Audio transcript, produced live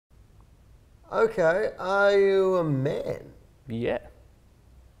Okay, are you a man? Yeah.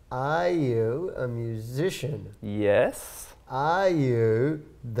 Are you a musician? Yes. Are you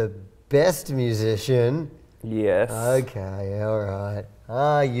the best musician? Yes. Okay, alright.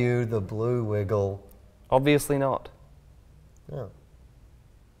 Are you the blue wiggle? Obviously not. Oh.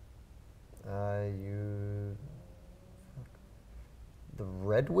 Are you the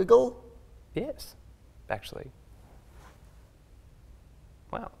red wiggle? Yes. Actually.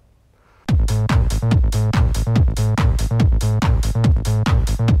 Wow.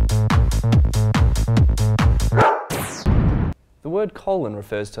 The word colon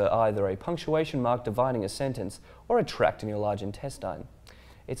refers to either a punctuation mark dividing a sentence or a tract in your large intestine.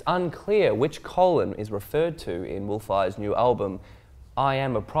 It's unclear which colon is referred to in Wolfire's new album, I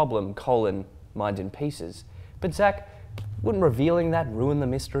Am a Problem, Mind in Pieces. But Zach, wouldn't revealing that ruin the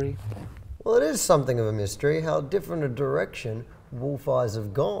mystery? Well, it is something of a mystery how different a direction Wolfeyes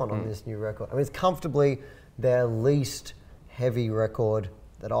have gone on this new record. I mean, it's comfortably their least heavy record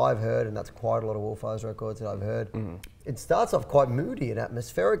that I've heard, and that's quite a lot of Wolfeyes records that I've heard. It starts off quite moody and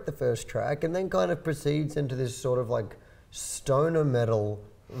atmospheric, the first track, and then kind of proceeds into this sort of like stoner metal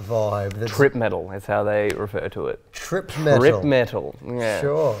vibe. That's Trip metal is how they refer to it. Trip metal. Trip metal, yeah.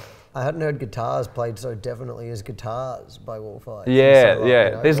 Sure. I hadn't heard guitars played so definitely as guitars by Wolfeyes. Yeah, So, yeah.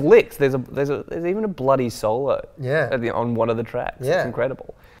 you know, There's licks. There's even a bloody solo. Yeah. On one of the tracks. Yeah. It's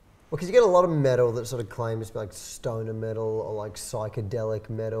incredible. Well, because you get a lot of metal that sort of claims to be like stoner metal or like psychedelic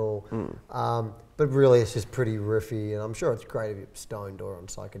metal, but really it's just pretty riffy, and I'm sure it's great if you're stoned or on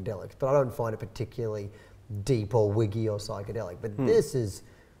psychedelics, but I don't find it particularly deep or wiggy or psychedelic. But this is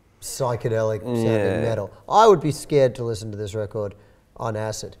psychedelic sounding metal. I would be scared to listen to this record on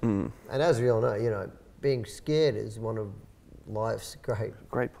acid. And as we all know, you know, being scared is one of life's great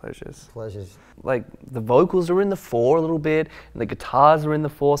pleasures. Like the vocals are in the 4 a little bit, and the guitars are in the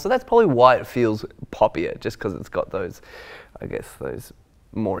 4, so that's probably why it feels poppier, just because it's got those, I guess, those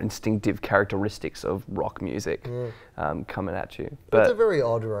more instinctive characteristics of rock music coming at you. But it's a very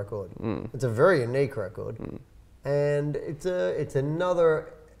odd record. It's a very unique record, and it's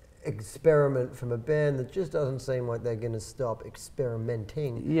another experiment from a band that just doesn't seem like they're going to stop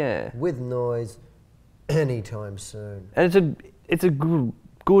experimenting with noise anytime soon. And it's a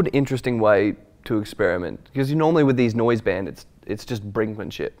good, interesting way to experiment, because normally with these noise bands, it's just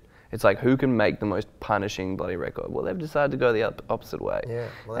brinkmanship. It's like, who can make the most punishing bloody record? Well, they've decided to go the opposite way. Yeah,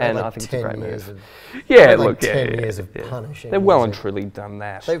 well, and like I think it's a great move. Like 10 years of punishing. They've well and truly done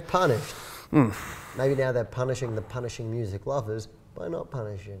that. They've punished. Maybe now they're punishing the punishing music lovers by not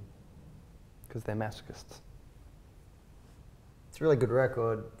punishing. Because they're masochists. It's a really good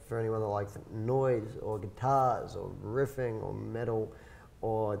record for anyone that likes noise or guitars or riffing or metal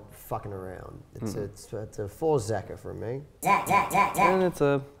or fucking around. It's a 4 Zacka from me. And it's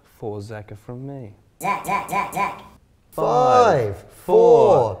a 4 Zacka from me. 5,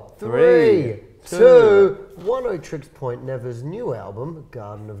 4, 3, 2. Oneohtrix Point Never's new album,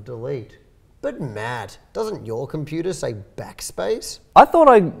 Garden of Delete. But Matt, doesn't your computer say backspace? I thought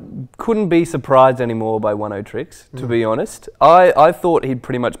I couldn't be surprised anymore by Oneohtrix, to be honest. I thought he'd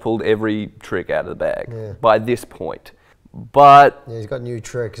pretty much pulled every trick out of the bag by this point. But yeah, he's got new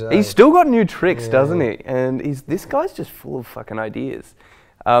tricks. He's still got new tricks, doesn't he? And this guy's just full of fucking ideas.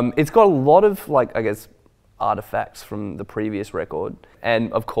 It's got a lot of, like, I guess, artifacts from the previous record,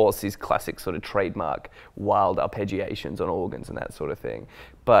 and of course his classic sort of trademark wild arpeggiations on organs and that sort of thing.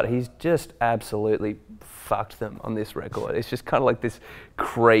 But he's just absolutely fucked them on this record. It's just kind of like this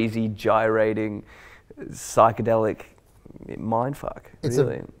crazy, gyrating, psychedelic mindfuck.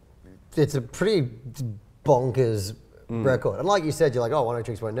 Really, it's a pretty bonkers record. And like you said, you're like, oh,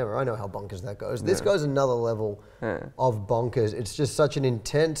 Oneohtrix Point Never. I know how bonkers that goes. This goes another level of bonkers. It's just such an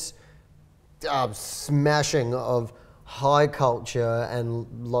intense smashing of high culture and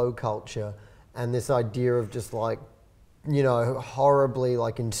low culture, and this idea of just like, you know, horribly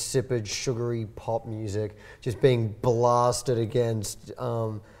like insipid, sugary pop music just being blasted against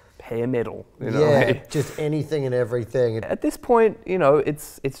hair metal, you know? Just anything and everything. At this point, you know,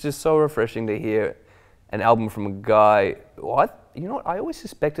 it's just so refreshing to hear an album from a guy. You know what? I always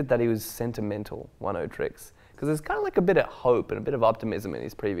suspected that he was sentimental, Oneohtrix, because there's kind of like a bit of hope and a bit of optimism in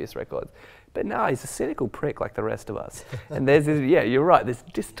his previous records. But no, he's a cynical prick like the rest of us. And there's this, you're right, this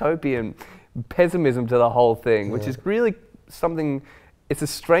dystopian pessimism to the whole thing, which is really something, it's a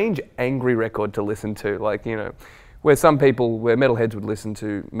strange, angry record to listen to. Like, you know, where metalheads would listen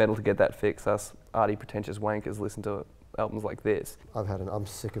to metal to get that fix, us arty, pretentious wankers listen to albums like this. I'm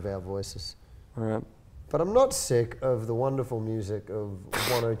sick of our voices. All right. But I'm not sick of the wonderful music of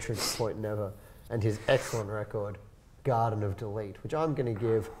Oneohtrix Point Never and his excellent record, Garden of Delete, which I'm going to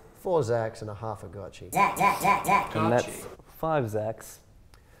give 4 Zacks and a half a Gotchy. And that's 5 Zacks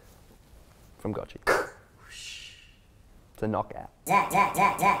from Gotchy. It's a knockout.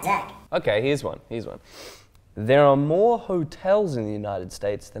 Okay, here's one. There are more hotels in the United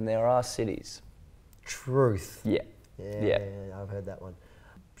States than there are cities. Truth. Yeah. Yeah, I've heard that one.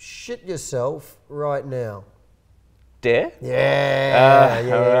 Shit yourself right now. Dare? Yeah.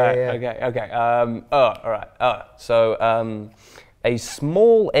 Okay. All right. So, a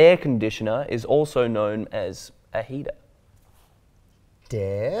small air conditioner is also known as a heater.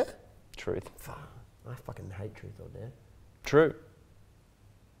 Dare? Truth. Fuck, I fucking hate truth or dare. True.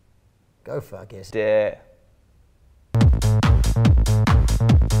 Go fuck yes. Dare.